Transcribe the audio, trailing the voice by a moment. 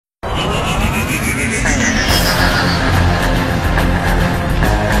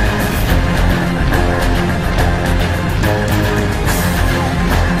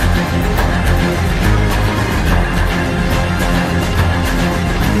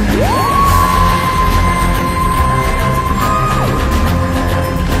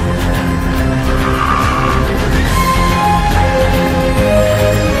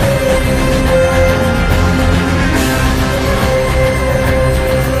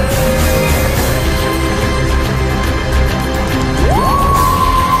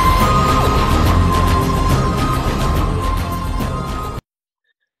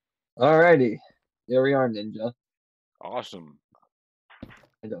Here we are, Ninja. Awesome.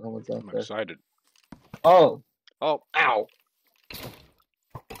 I don't know what's out I'm there. excited. Oh! Oh, Ow!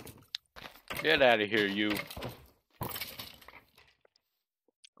 get out of here, you.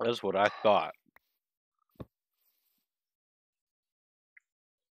 That's what I thought.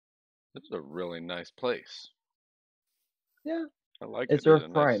 This is a really nice place. Yeah. I like It's it. Earth It's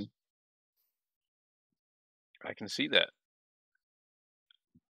a Prime. nice... I can see that.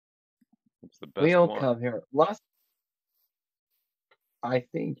 It's the best We all one. come here. I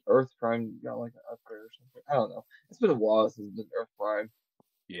think Earth Prime got like an upgrade or something. I don't know. It's been a while since it's been Earth Prime.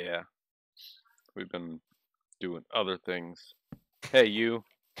 Yeah. We've been doing other things. Hey, you.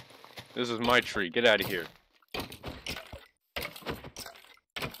 This is my tree. Get out of here.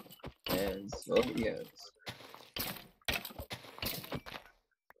 And so yes.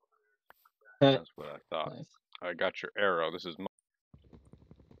 That's what I thought. Nice. I got your arrow. This is my...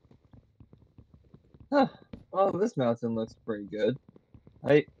 Huh. Well, this mountain looks pretty good.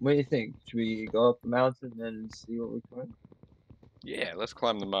 What do you think? Should we go up the mountain and see what we find? Yeah, let's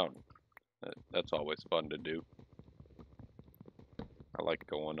climb the mountain. That's always fun to do. I like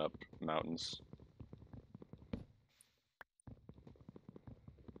going up mountains.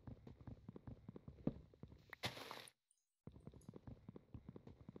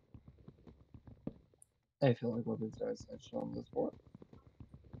 I feel like weapons are essential on this board.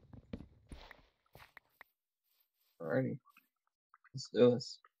 Alrighty. Let's do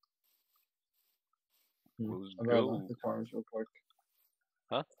this. Let's I'm gonna go. lock the cars real quick.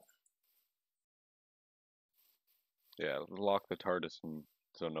 Huh? Yeah, lock the TARDIS and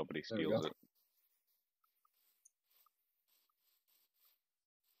so nobody steals it.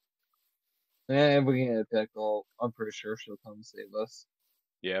 And we can get a pickle. I'm pretty sure she'll come save us.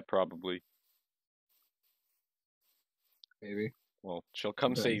 Yeah, probably. Maybe. Well, she'll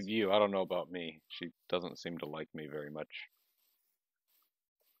come Depends. save you. I don't know about me. She doesn't seem to like me very much.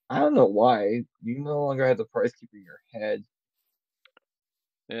 I don't know why. You no longer have the price keeper in your head.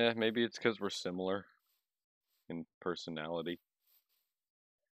 Yeah, maybe it's because we're similar in personality.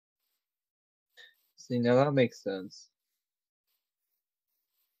 See, now that makes sense.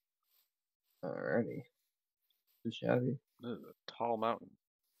 Alrighty. Too shabby. This is a tall mountain.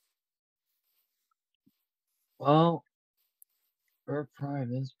 Well, Earth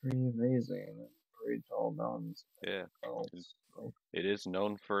Prime is pretty amazing and pretty tall mountains. Yeah. So. It is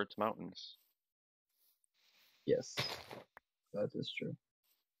known for its mountains. Yes, that is true.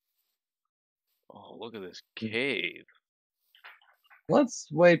 Oh, look at this cave. Let's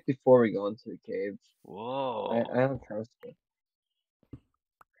wait before we go into the cave. Whoa. I don't trust it.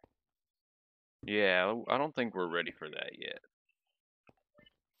 Yeah, I don't think we're ready for that yet.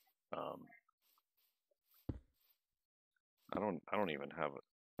 I don't even have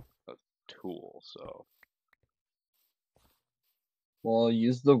a tool, so. Well,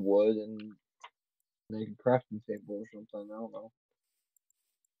 use the wood and make a crafting table or something. I don't know.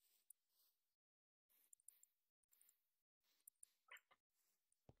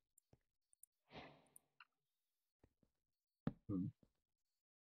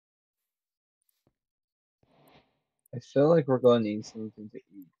 I feel like we're gonna need something to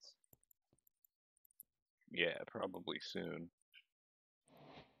eat. Yeah, probably soon.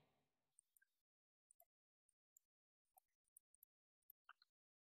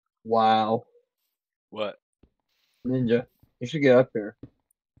 Wow. What? Ninja, you should get up here.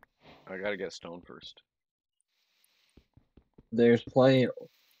 I gotta get stone first. There's plenty of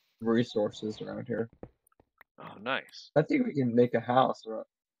resources around here. Oh, nice. I think we can make a house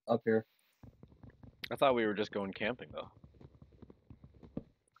up here. I thought we were just going camping, though.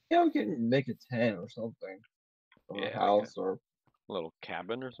 Yeah, we can make a tent or something. Or a house or... a little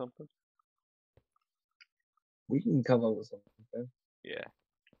cabin or something? We can come up with something. Yeah.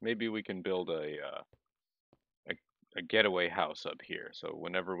 Maybe we can build a getaway house up here, so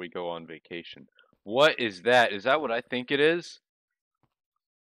whenever we go on vacation. What is that? Is that what I think it is?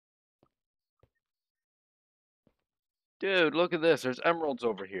 Dude, look at this. There's emeralds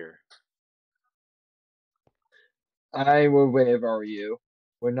over here. I would wait if I were you.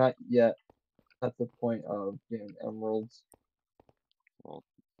 We're not yet at the point of getting emeralds. Well,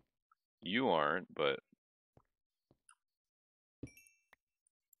 you aren't, but...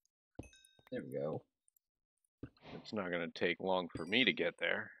 There we go. It's not going to take long for me to get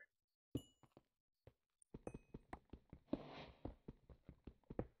there.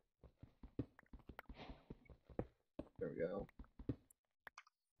 There we go.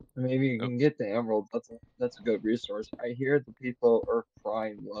 Maybe you can get the emeralds. That's a good resource. I hear the people Earth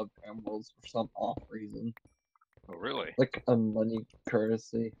Prime love emeralds for some off reason. Oh, really? Like a money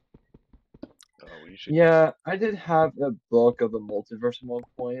courtesy. Oh, you should. Yeah, I did have a book of the multiverse at one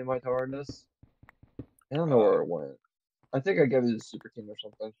point in my TARDIS. I don't know Uh, where it went. I think I gave it to Super King or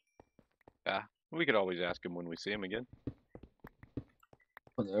something. yeah, we could always ask him when we see him again.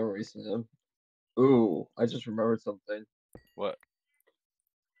 Whenever we see him. Ooh, I just remembered something. What?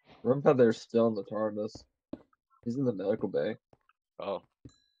 Gunpowder's still in the TARDIS. He's in the medical bay. Oh,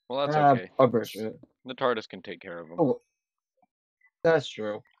 well, that's okay. I'll brush it. The TARDIS can take care of him. Oh, that's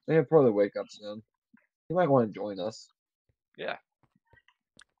true. He'll probably wake up soon. He might want to join us. Yeah,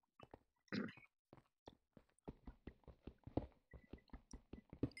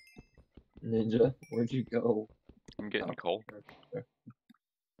 Ninja, where'd you go? I'm getting Oh, coal. there.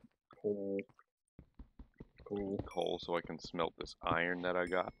 Cool. Cool. Coal so I can smelt this iron that I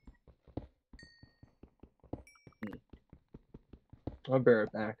got. I'll be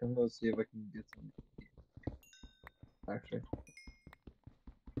right back. I'm gonna see if I can get some. Actually,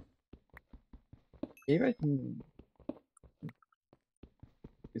 maybe I can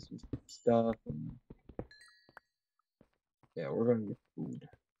get some stuff. And yeah, we're gonna get food.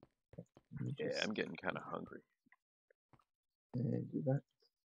 Let me Yeah, just I'm getting kind of hungry. do that.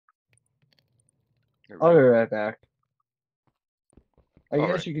 There we I'll be go. right back. I All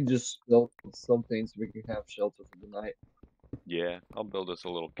guess right. you can just build something so we can have shelter for the night. Yeah, I'll build us a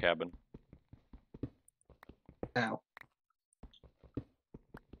little cabin. Ow.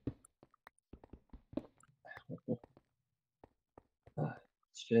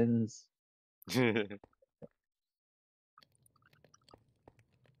 Shins. um,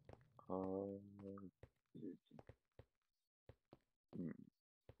 hmm,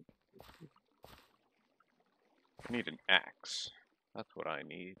 I need an axe. That's what I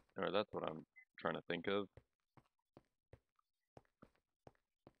need, or that's what I'm trying to think of.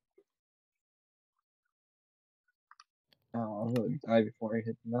 Oh, I'm gonna die before I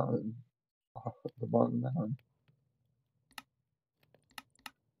hit the mountain. Oh, the bottom mountain.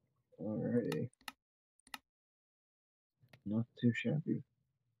 Alrighty. Not too shabby.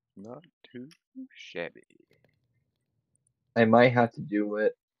 Not too shabby. I might have to do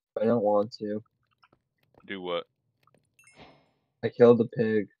it, but I don't want to. Do what? I killed the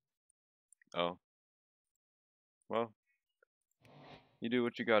pig. Oh, well, you do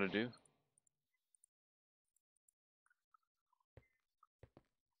what you gotta do.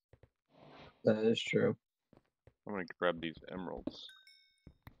 That is true. I'm gonna grab these emeralds.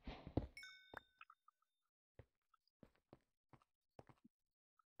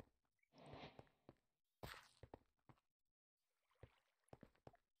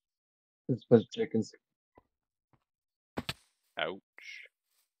 This bunch of chickens. Ouch.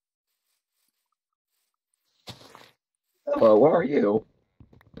 Hello, where are you?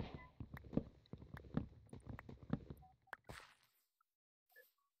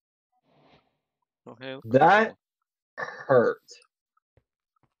 Oh, hail That Cthulhu. hurt.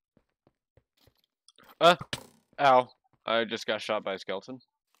 Ow. I just got shot by a skeleton.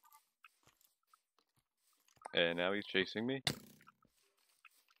 And now he's chasing me.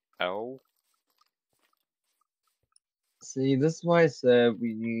 Ow. See, this is why I said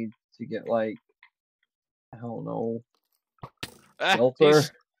we need to get like, I don't know, He's shelter.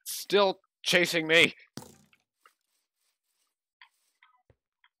 still chasing me.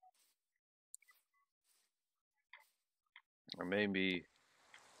 I may be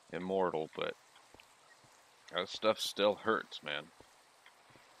immortal, but that stuff still hurts, man.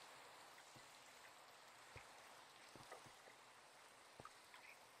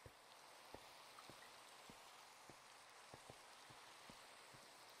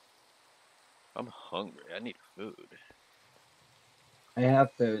 I'm hungry. I need food. I have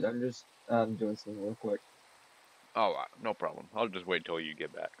food. I'm just doing something real quick. Oh, no problem. I'll just wait till you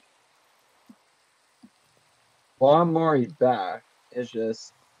get back. Well, I'm already back. It's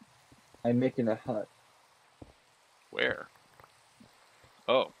just I'm making a hut Where?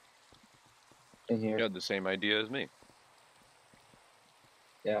 Oh, in you here. had the same idea as me.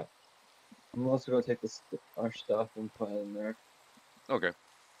 Yeah. I'm also gonna take this our stuff and put it in there. Okay.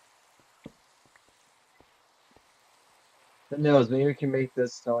 Who knows? Maybe we can make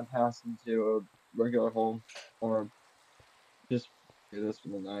this stone house into a regular home, or just do this for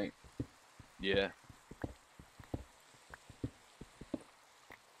the night. Yeah.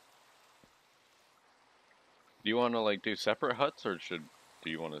 Do you want to like do separate huts, or do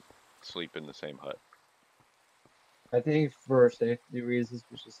you want to sleep in the same hut? I think for safety reasons,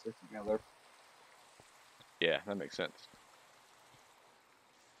 we should stick together. Yeah, that makes sense.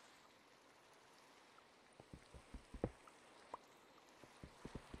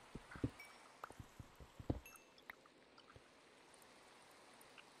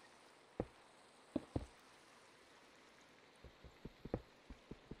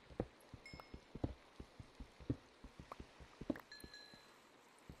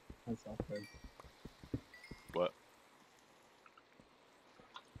 That's not good. What?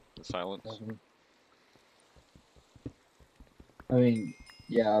 The silence? I mean,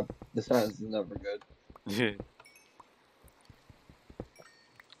 yeah, the silence is never good.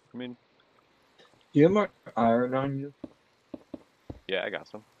 I mean, Do you have more iron on you? yeah, I got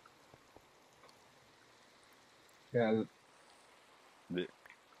some. Yeah, Blech.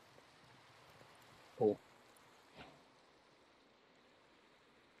 cool.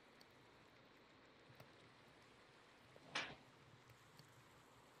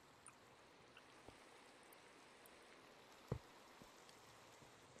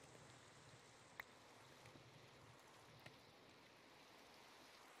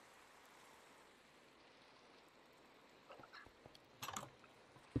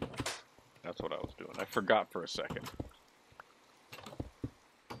 That's what I was doing. I forgot for a second.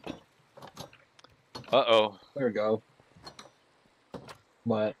 Uh-oh. There we go.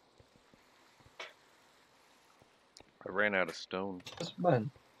 But I ran out of stone. it's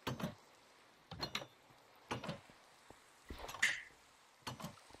fun.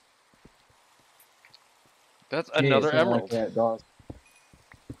 That's Jeez, another man, I emerald. can't dodge.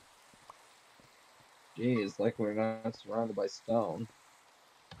 Jeez, like we're not surrounded by stone.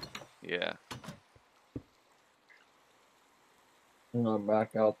 Yeah. I'm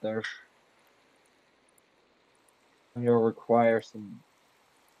back out there. I'm gonna require some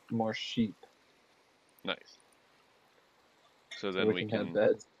more sheep Nice. So so then we we can have can...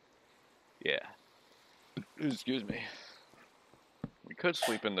 beds. Yeah. Excuse me. We could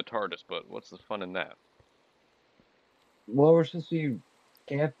sleep in the TARDIS, but what's the fun in that? Well, we're supposed to be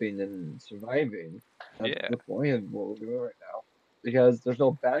camping and surviving. That's Yeah. the point of what we're doing right now. Because there's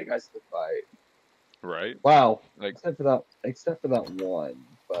no bad guys to fight. Right? Wow, Like, except for that one.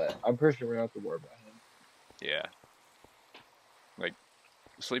 But I'm pretty sure we don't have to worry about him. yeah. Like,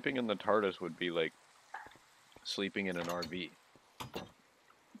 sleeping in the TARDIS would be like sleeping in an RV.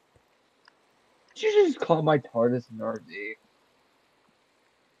 Did you just call my TARDIS an RV?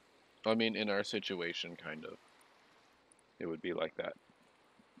 I mean, in our situation, kind of. It would be like that.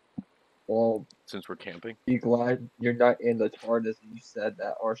 Well, Since we're camping. be glad you're not in the TARDIS and you said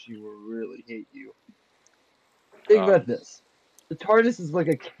that, or she will really hate you. Think Um, about this. The TARDIS is like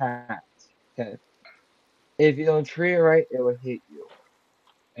a cat. Okay. If you don't treat it right, it will hate you.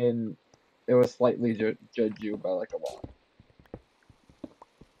 And it will slightly judge you by like a lot.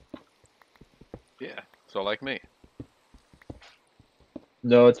 yeah. So like me.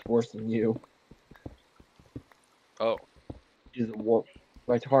 No, it's worse than you. Oh, She's a wo-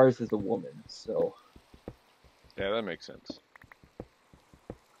 My TARDIS is a woman, so yeah, that makes sense.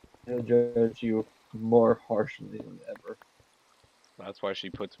 it'll judge you more harshly than ever. That's why she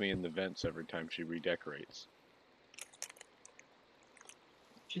puts me in the vents every time she redecorates.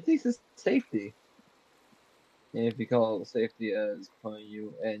 She thinks it's safety. And if you call safety as putting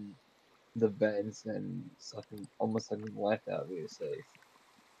you in the vents and almost sucking the life out of you, safe.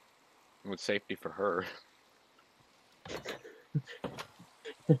 With safety for her.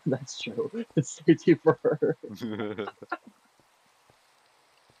 That's true. It's safety for her.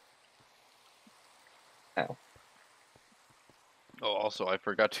 Ow. Oh, also, I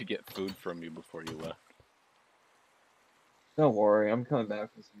forgot to get food from you before you left. Don't worry, I'm coming back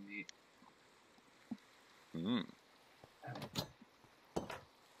with some meat. Mm.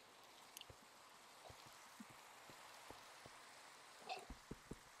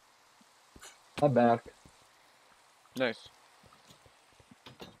 I'm back. Nice.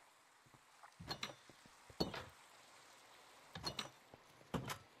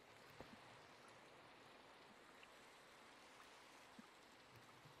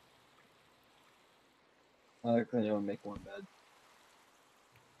 I can only make one bed.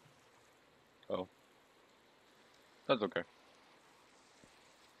 Oh, that's okay.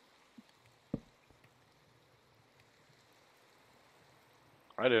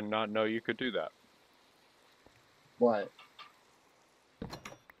 I did not know you could do that. What?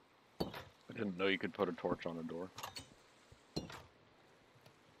 I didn't know you could put a torch on a door.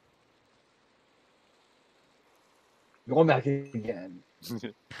 Going back again.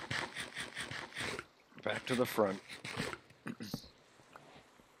 Back to the front.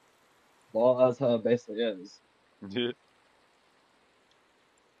 Well, that's how it basically is.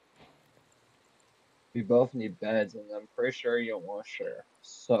 We both need beds, and I'm pretty sure you don't want to share.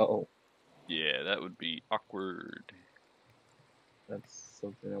 So Yeah, that would be awkward. that's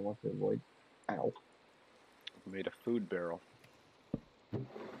something I want to avoid. Ow. Made a food barrel,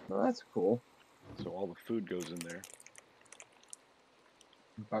 Well, that's cool. so all the food goes in there.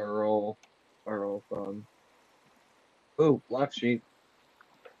 Barrel from. Ooh, black sheep.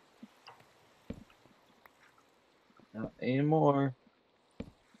 Anymore.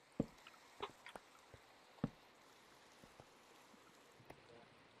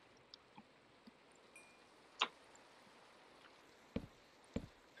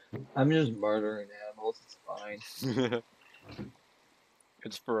 I'm just murdering animals. It's fine.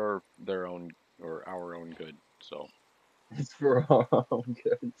 It's for their own or our own good. So, It's for our own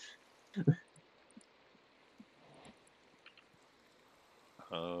good.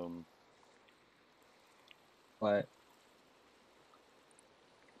 But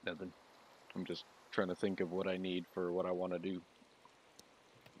nothing. I'm just trying to think of what I need for what I want to do.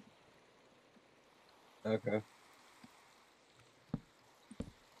 okay.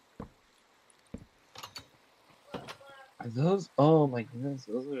 Are those? Oh my goodness,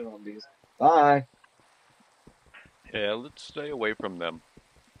 those are zombies. Bye. Yeah, let's stay away from them.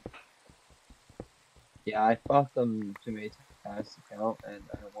 Yeah, I fought them too many times to count, and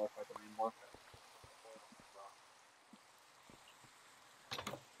I don't want to fight them anymore.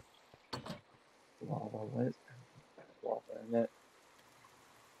 Lava, what is lava in it?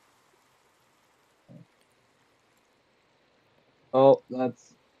 Oh,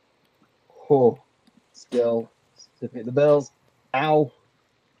 that's skill to pay the bills. Ow,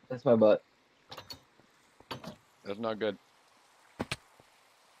 that's my butt. That's not good.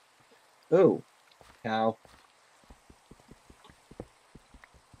 Oh, cow.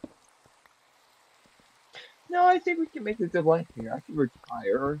 No, I think we can make a good life here. I can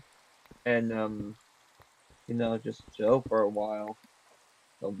retire and just chill for a while.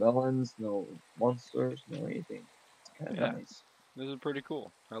 No villains, no monsters, no anything. It's kind of Yeah, nice. this is pretty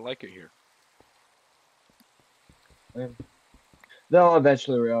cool. I like it here. Um, They'll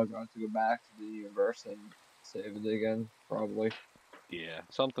eventually realize I have to go back to the universe and save it again, probably. Yeah,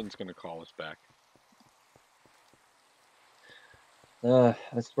 something's gonna call us back. I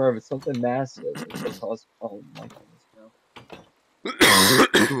swear, if it's something massive, it'll cause. Oh my goodness, no.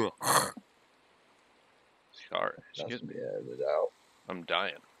 Sorry, That's excuse gonna me. be edited out. I'm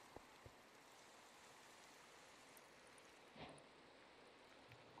dying.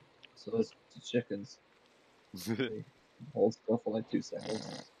 So it's the chickens. They hold still for like 2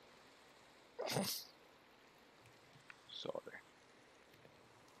 seconds. Sorry.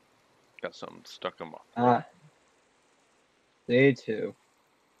 Got something stuck in my throat. Ah, day 2.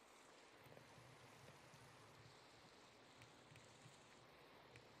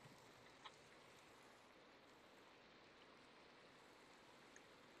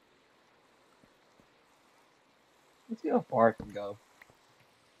 Let's see how far I can go.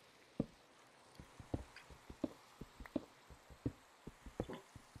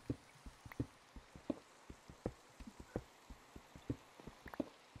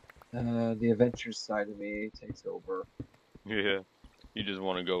 The adventure side of me takes over. Yeah, you just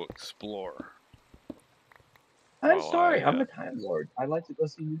want to go explore. I'm While sorry, I, I'm a Time Lord. I like to go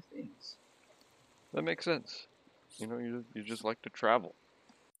see new things. that makes sense. You know, you just like to travel,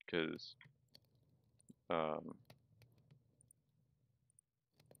 because um,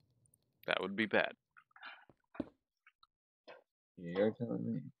 that would be bad. You're telling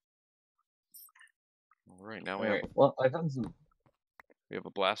me. All right, now Alright, well, I found some. we have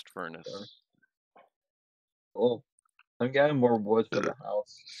a blast furnace. Cool. I'm getting more wood for the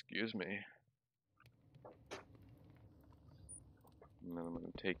house. Excuse me. And then I'm gonna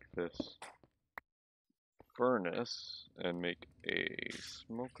take this furnace and make a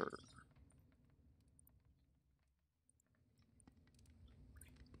smoker.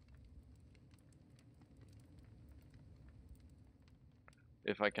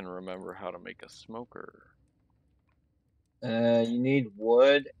 If I can remember how to make a smoker. You need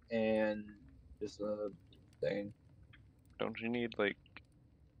wood and just a thing. Don't you need like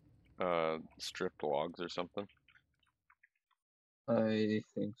stripped logs or something? I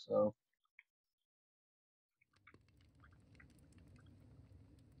think so.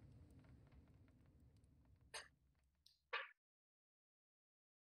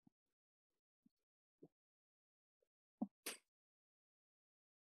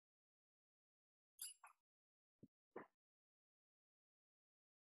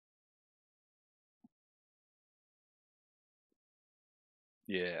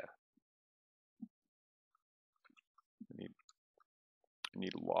 Yeah. I need I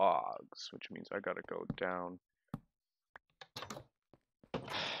need logs, which means I gotta go down. I'm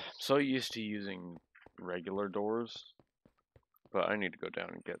so used to using regular doors, but I need to go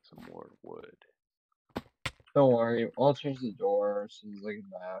down and get some more wood. Don't worry, I'll change the door as soon as I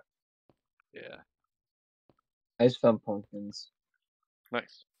get back. Yeah. I just found pumpkins.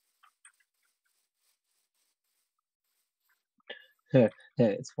 Nice.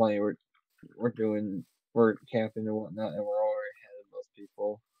 It's funny, we're doing we're camping and whatnot, and we're already ahead of most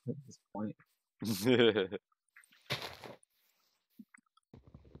people at this point.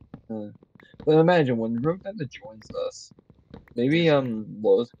 But imagine when Room joins us, maybe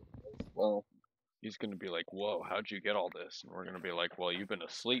Lowe's as well. He's gonna be like, "Whoa, how'd you get all this?" And we're gonna be like, "Well, you've been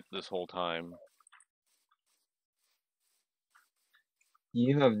asleep this whole time."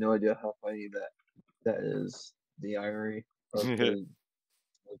 You have no idea how funny that is. The irony of the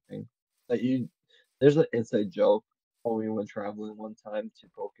sleeping. That you there's an inside joke when we went traveling one time to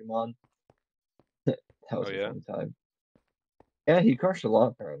Pokemon. That Oh was a yeah. fun time. Yeah, he crushed a lot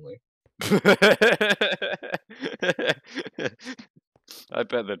apparently. I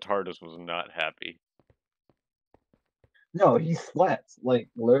bet the TARDIS was not happy. No, he slept. Like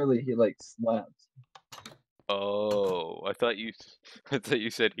literally he like slept. Oh, I thought you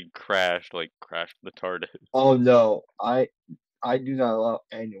said he crashed, like crashed the TARDIS. Oh no, I do not allow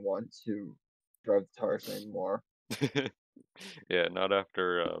anyone to drive the TARDIS anymore. Yeah, not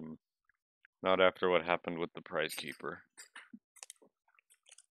after what happened with the Prize Keeper.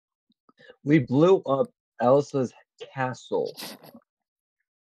 We blew up Elsa's castle.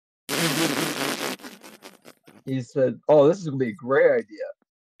 He said, "Oh, this is gonna be a great idea."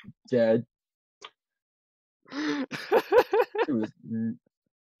 Dead. It was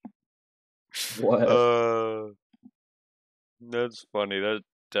what? That's funny. That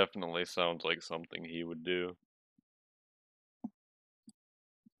definitely sounds like something he would do.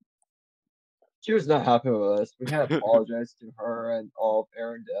 She was not happy with us. We had apologized to her and all of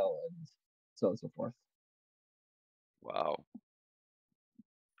Arendelle and so on and so forth. Wow.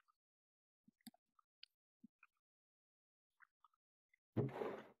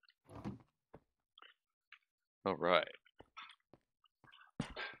 All right.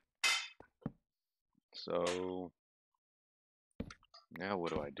 So now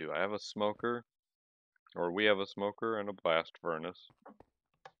what do? I have a smoker, or we have a smoker and a blast furnace.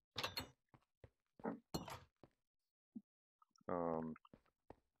 I'm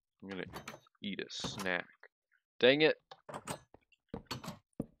gonna eat a snack. Dang it!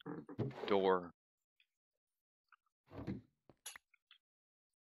 Door.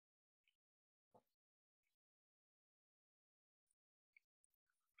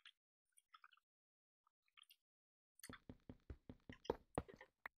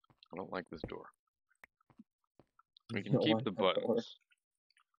 I don't like this door. We You can don't keep like the that door. buttons,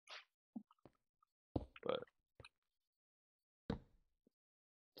 but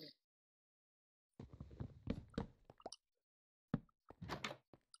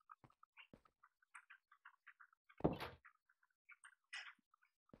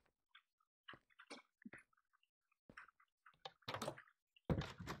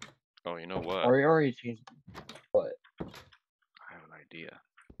oh, you know what? Or you already changed what? I have an idea.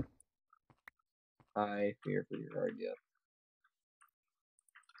 I fear for your idea.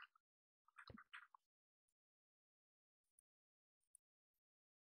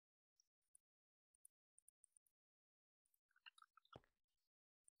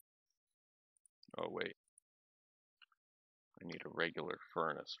 Oh wait, I need a regular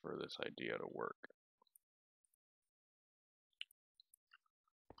furnace for this idea to work.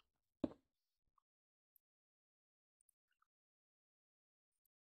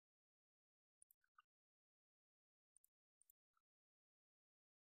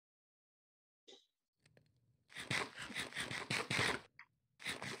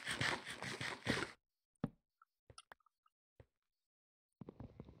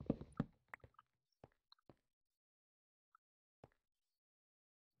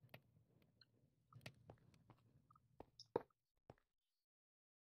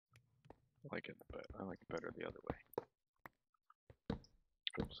 I like it better the other way.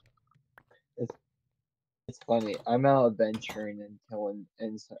 Oops. It's funny. I'm out adventuring and killing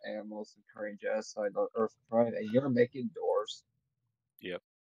insect animals and carrying genocide on Earth Prime, and you're making doors. Yep.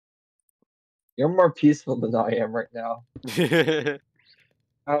 You're more peaceful than I am right now. I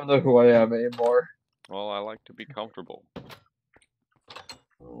don't know who I am anymore. Well, I like to be comfortable.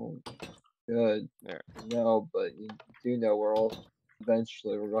 Oh, good. There. No, but you do know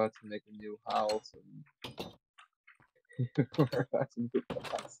eventually we're going to make a new house and we're going to move all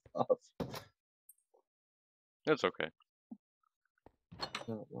that stuff. That's okay.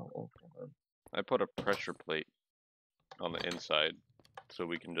 No, no, okay. I put a pressure plate on the inside so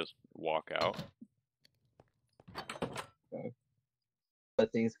we can just walk out. Okay.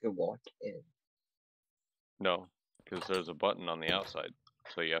 But things can walk in. No, because there's a button on the outside,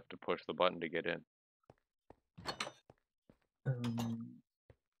 so you have to push the button to get in.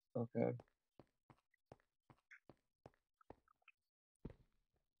 Okay.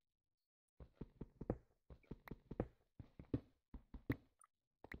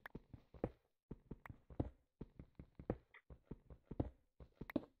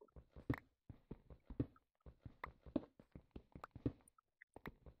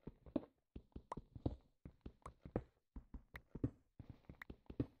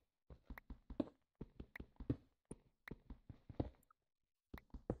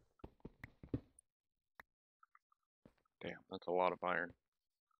 Damn, that's a lot of iron.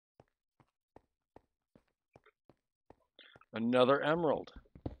 Another emerald.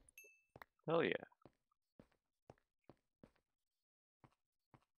 Hell yeah.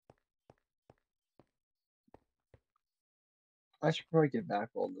 I should probably get back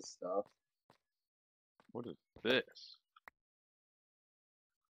all this stuff. What is this?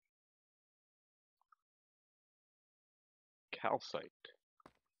 Calcite.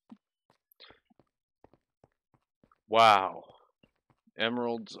 Wow.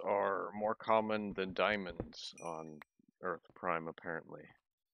 Emeralds are more common than diamonds on Earth Prime, apparently.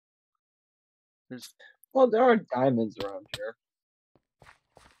 There's, Well, there are diamonds around here.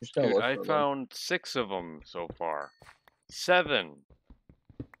 Just gotta dude, look I for them. found 6 of them so far. 7.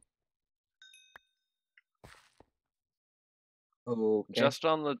 Okay, Just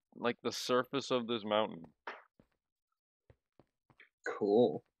on the surface of this mountain.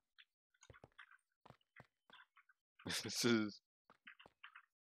 cool. This is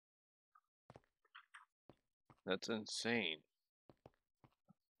That's insane.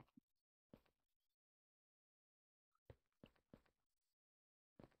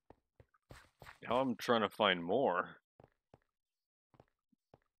 Now I'm trying to find more.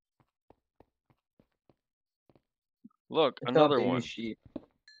 Look, I found another baby one. sheep.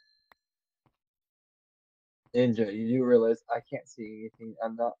 Ninja, you do realize I can't see anything.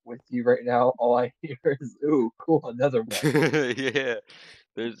 I'm not with you right now. All I hear is, ooh, cool, another one. Yeah.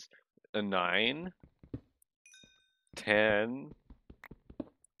 There's a 9, 10.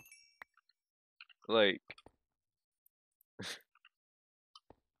 Like,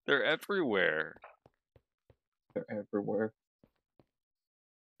 they're everywhere. They're everywhere.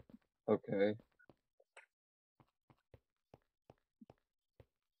 Okay.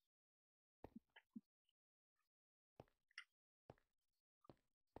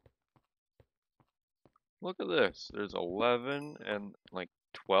 Look at this. There's 11 and like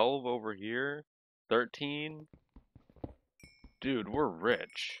 12 over here. 13. Dude, we're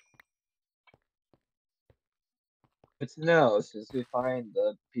rich. But to know, since we find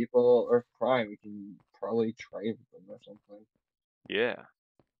the people or crime, we can probably trade with them or something. Yeah.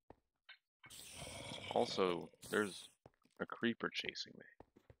 Also, there's a creeper chasing me.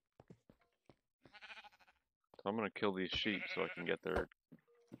 So I'm gonna kill these sheep so I can get their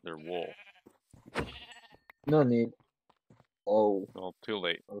wool. No need. Oh, Well, too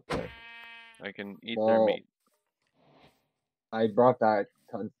late. okay. I can eat their Well, meat. I brought back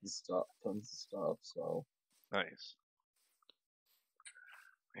tons of stuff, so. Nice.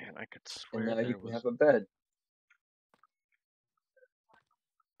 Man, I could And swear now you there can was... have a bed.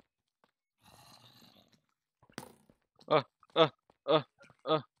 Uh, uh, uh,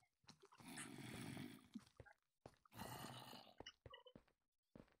 uh.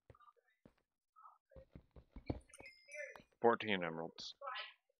 14 emeralds.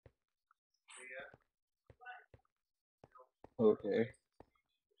 Okay.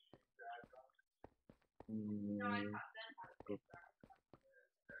 Mm,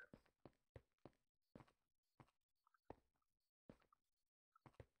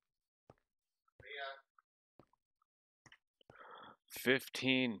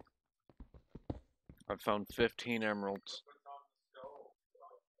 15. I found 15 emeralds.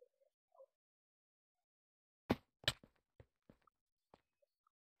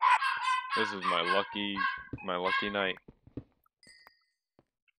 This is my lucky night.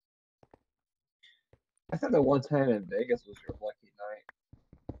 I thought that one time in Vegas was your lucky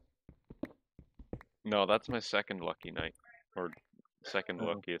night. No, that's my second lucky night. Or second Oh,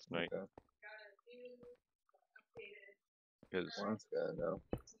 luckiest night. okay. Because, Well, that's good to know.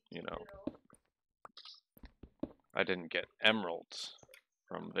 you know, I didn't get emeralds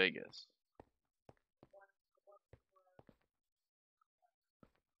from Vegas.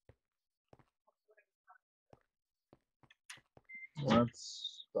 Well,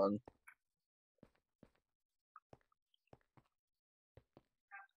 that's fun.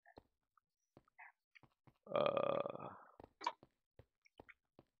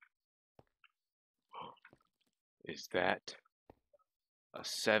 Is that a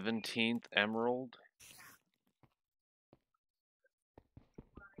 17th emerald?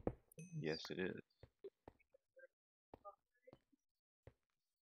 Yes, it is.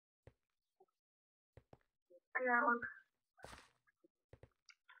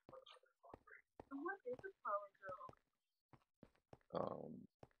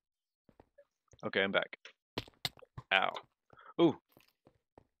 Okay, I'm back. Ow. Ooh.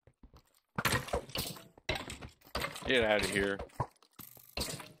 Get out of here.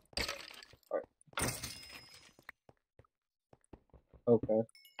 Okay.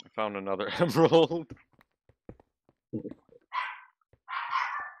 I found another emerald.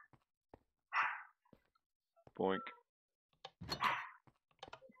 Boink.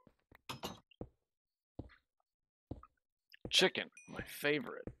 Chicken, my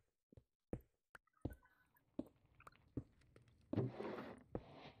favorite.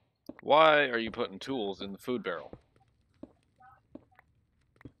 Why are you putting tools in the food barrel?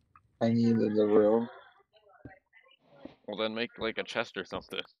 I needed the room. Well, then make like a chest or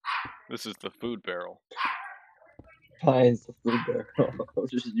something. This is the food barrel. Finds the food barrel. I'll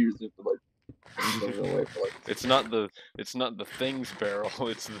just use it for like putting something away for like. It's not the things barrel.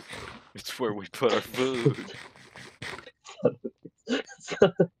 It's where we put our food.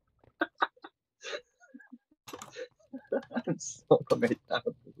 I'm so made out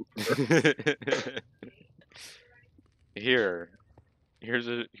of Here, here's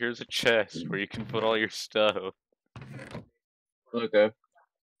a chest where you can put all your stuff. Okay.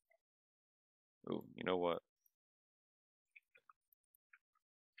 Ooh, you know what?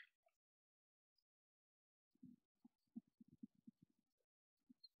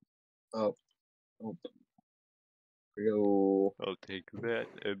 Oh. Oh. Go. I'll take that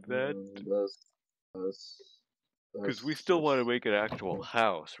and that. This. This. Because we This. still want to This. make an actual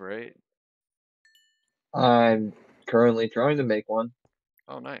house, right? I'm currently trying to make one.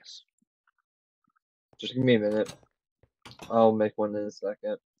 Oh, nice. Just give me a minute. I'll make one in a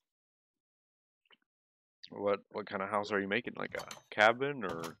second. What kind of house are you making? Like a cabin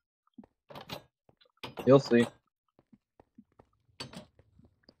or? You'll see.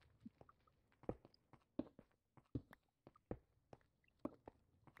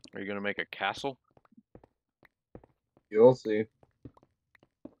 Are you gonna make a castle? You'll see.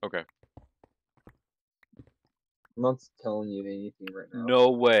 Okay. I'm not telling you anything right now.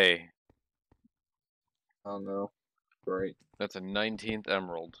 No way. I don't know. Great. That's a 19th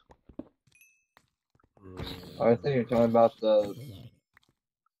emerald. I think you're talking about the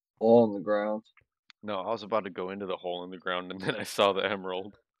hole in the ground. No, I was about to go into the hole in the ground and then I saw the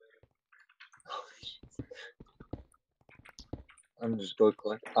emerald. I'm just going to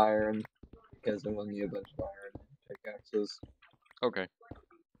collect iron because I'm going to need a bunch of iron pickaxes. Okay.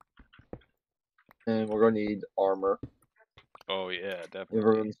 And we're going to need armor Oh yeah, if we're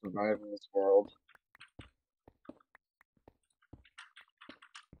going definitely. to survive in this world.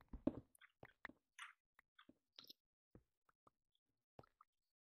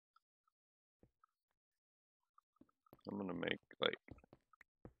 I'm gonna make like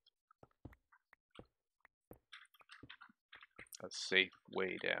a safe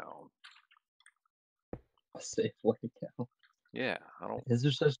way down. A safe way down. Yeah, I don't. Is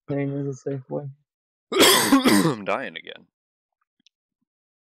there such thing as a safe way? I'm dying again.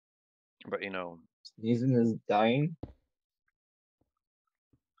 But you know, Sneezing is dying?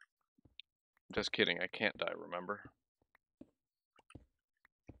 just kidding. I can't die. Remember?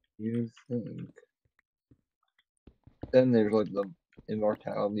 You think. Then there's like the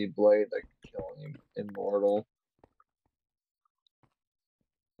immortality blade that can kill any immortal.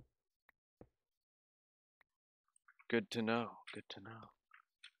 Good to know. Good to know.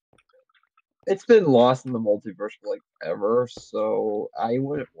 It's been lost in the multiverse for like ever, so I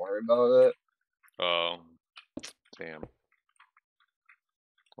wouldn't worry about it. Oh, damn.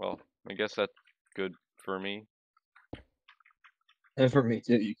 Well, I guess that's good for me. And for me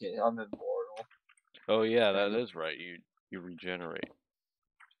too, you can. I'm immortal. Oh yeah, that And is right. You regenerate.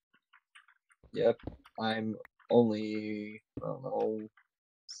 yep, I'm only, I don't know,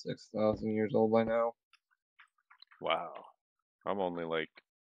 6,000 years old by now. Wow. I'm only like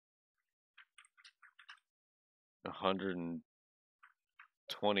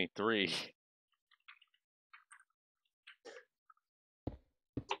 123.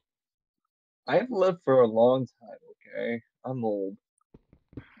 I've lived for a long time, okay? I'm old.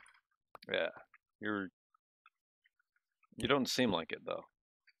 Yeah. You don't seem like it though.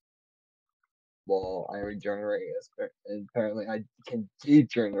 Well, I regenerate, and apparently I can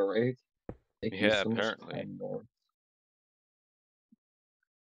degenerate. Thank you Yeah, so much, apparently. Time Lord.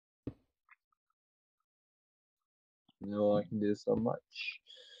 No, I can do so much.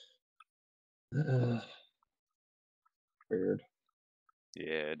 Weird.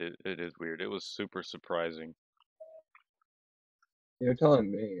 Yeah, it is weird. It was super surprising. You're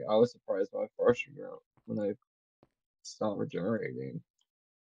telling me. I was surprised when I first when I stopped regenerating.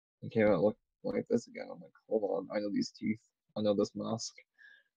 It came out look like this again. I'm like, hold on, I know these teeth. I know this mask.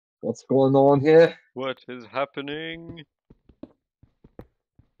 What's going on here? What is happening?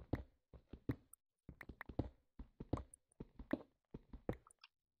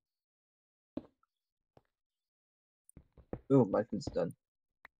 Ooh, my food's done.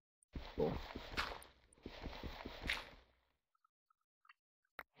 Cool.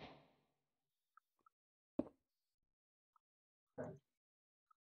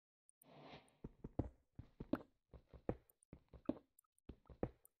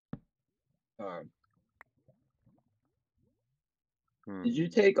 Alright. Hmm. Did you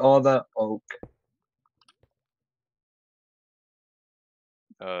take all that oak?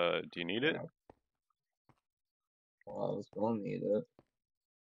 Do you need it? Yeah. Well, I was gonna need it.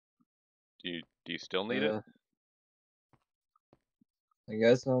 Do you still need it? Uh, I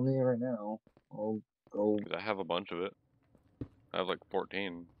guess I'll need it right now. I'll go. Because I have a bunch of it. I have like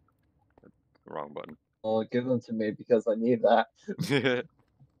 14. Wrong button. I'll give them to me because I need that.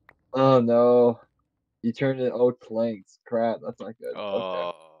 Oh no. You turned it oak planks. Crap, that's not good. Okay.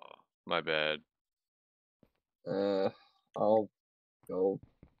 Oh, my bad. I'll go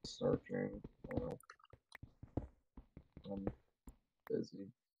searching. I'm busy.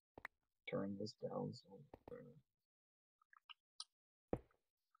 Turn this down so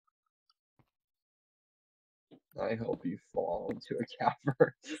I hope you fall into a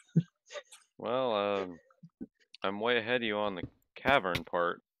cavern. Well, I'm way ahead of you on the cavern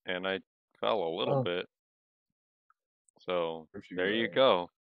part, and I fell a little Oh, bit. So, where'd you there you go?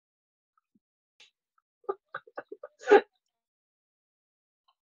 go.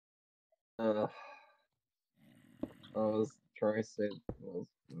 Uh, I was trying to say,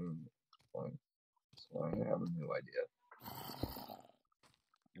 fine. So I have a new idea.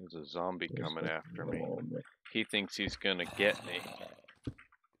 There's a zombie There's coming just after me. no more. He thinks he's gonna get me.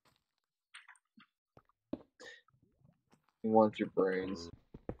 He wants your brains.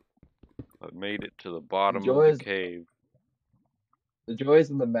 I made it to the The bottom of the joys, cave. the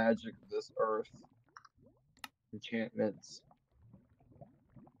joys and the magic of this earth. Enchantments.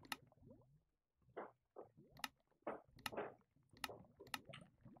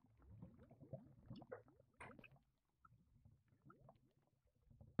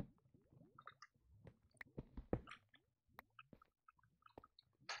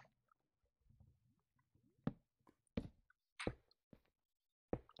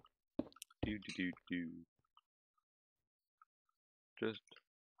 Do do do do. Just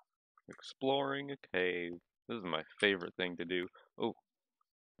exploring a cave. This is my favorite thing to do. Oh,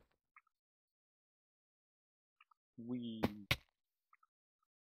 wee,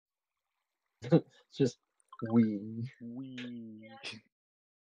 Just we, wee,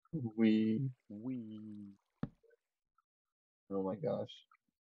 we. wee. Oh my gosh.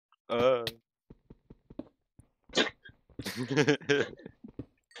 Uh.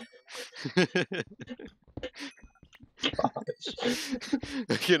 Gosh.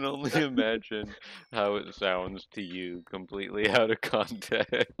 I can only imagine how it sounds to you, completely out of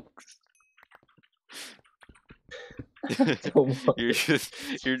context. Don't you're worry. just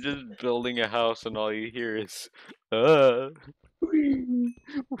you're just building a house and all you hear is Whee!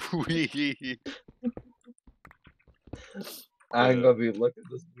 wee. I'm gonna be looking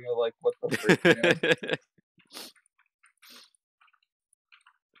at this video like, what the freak, man?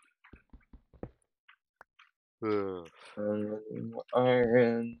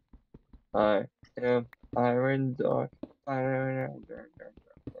 Iron. I am Iron Dog. Iron.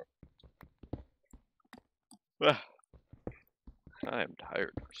 I am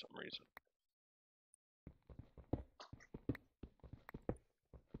tired for some reason.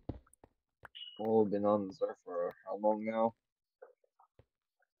 Oh, been on this earth for how long now?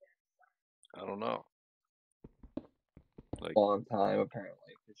 I don't know. Like, Long time,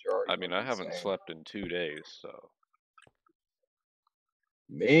 apparently, because you're already I mean, going I haven't insane. slept in 2 days, so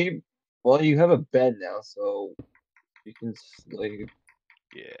Maybe. Well, you have a bed now, so you can sleep.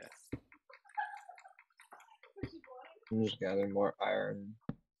 yeah. I'm just gathering more iron.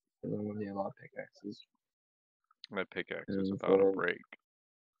 Because I'm gonna need a lot of pickaxes. My pickaxe is And about to for break.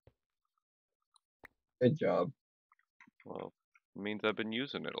 good job. Well, it means I've been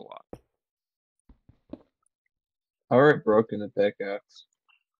using it a lot. I already broken the pickaxe.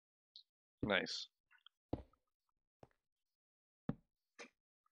 Nice.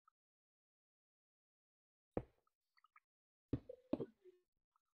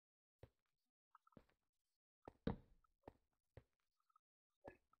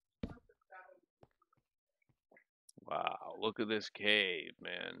 Wow, look at this cave,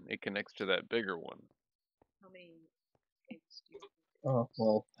 man. It connects to that bigger one. Oh,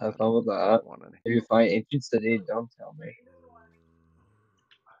 well, have I fun with that. don't want any. If you find ancient city, don't tell me.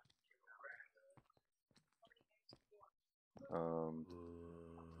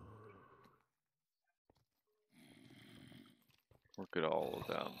 Look at all of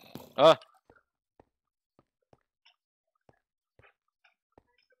them. Ah!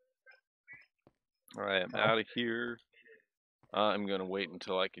 Alright, I'm Oh. out of here. I'm gonna wait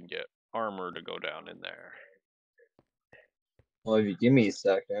until I can get armor to go down in there. Well, if you give me a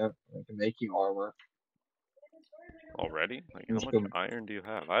second, I can make you armor. Already? Like, how Let's much go. iron do you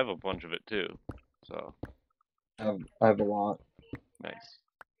have? I have a bunch of it too. So, I have a lot. nice.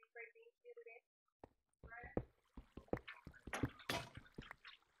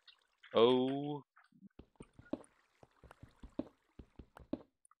 Oh,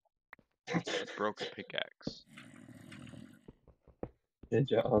 I broke a pickaxe. Good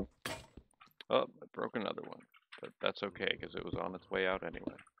job. Oh, I broke another one. But that's okay, because it was on its way out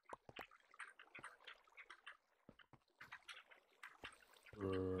anyway.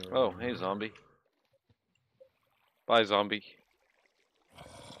 Oh, hey, zombie. Bye, zombie.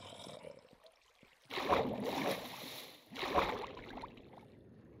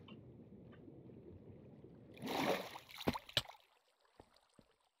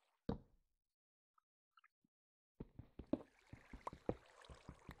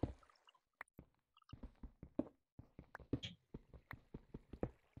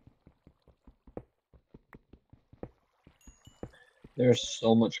 There's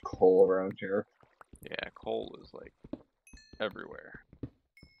so much coal around here. Yeah, coal is like everywhere.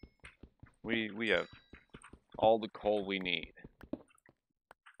 We have all the coal we need.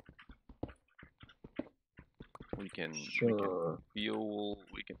 We can Sure.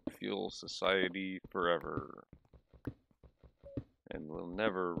 we can fuel society forever, and we'll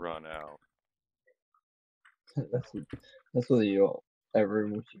never run out. that's that's what you every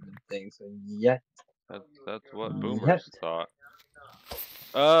human thinks. So yet, That's what yet. boomers thought.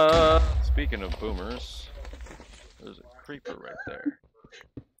 Speaking of boomers, there's a creeper right there.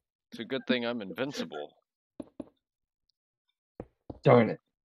 It's a good thing I'm invincible. Darn it.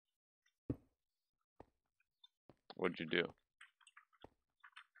 What'd you do?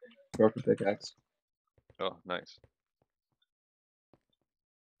 Broke a pickaxe. Oh, nice.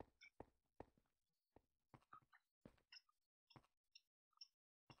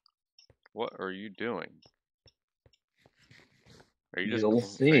 What are you doing? Are you You'll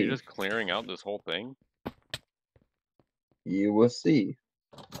see. just clearing out this whole thing? You will see.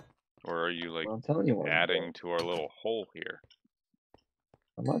 Or are you like I'm telling you what I'm doing. adding to our little hole here?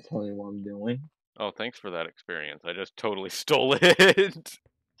 I'm not telling you what I'm doing. Oh, thanks for that experience. I just totally stole it.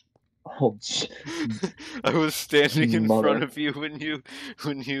 Oh, I was standing in front mother. of you when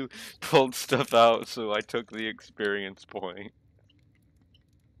you pulled stuff out, so I took the experience point.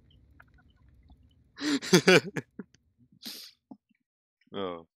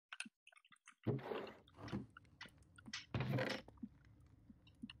 Oh, I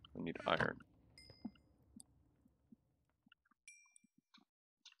need iron.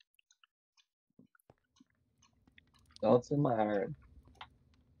 That's in my iron.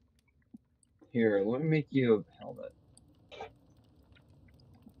 Here, let me make you a helmet.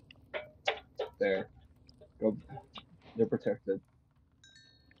 There. Go. They're protected.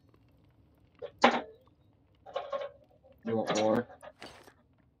 You want more?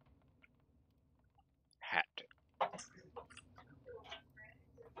 Hat.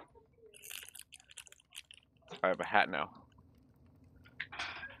 I have a hat now.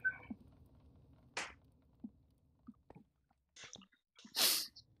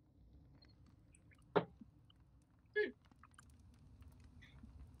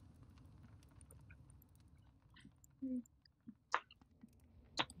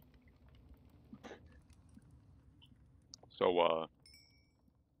 So,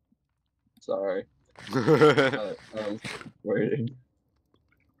 Sorry. I was waiting.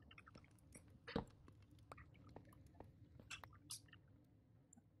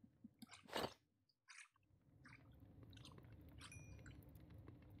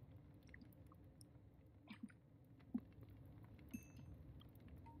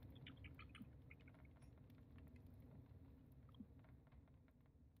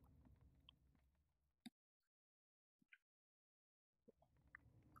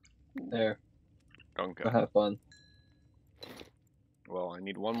 There. Okay. Go have fun. Well, I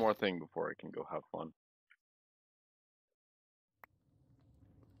need one more thing before I can go have fun.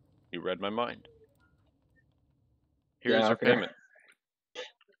 You read my mind. Here's Yeah, your okay. payment.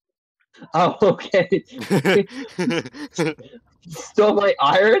 Oh, okay. Still my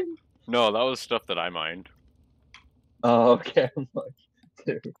iron? No, that was stuff that I mined. Oh, okay. I'm like,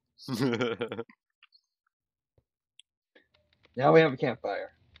 dude. Now we have a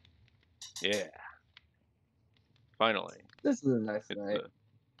campfire. Yeah. Finally. This is a nice It's night.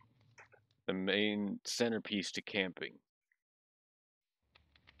 the main centerpiece to camping.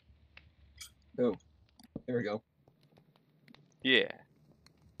 Oh, here we go. Yeah.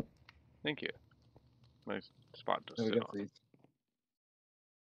 Thank you. Nice spot to There we sit go, on. please.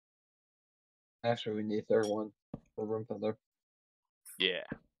 Actually, we need a third one for room feather. Yeah.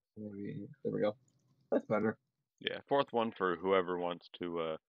 Maybe there we go. That's better. Yeah, fourth one for whoever wants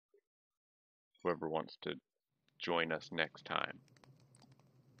to join us next time.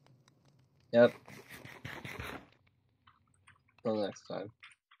 Yep. Till next time.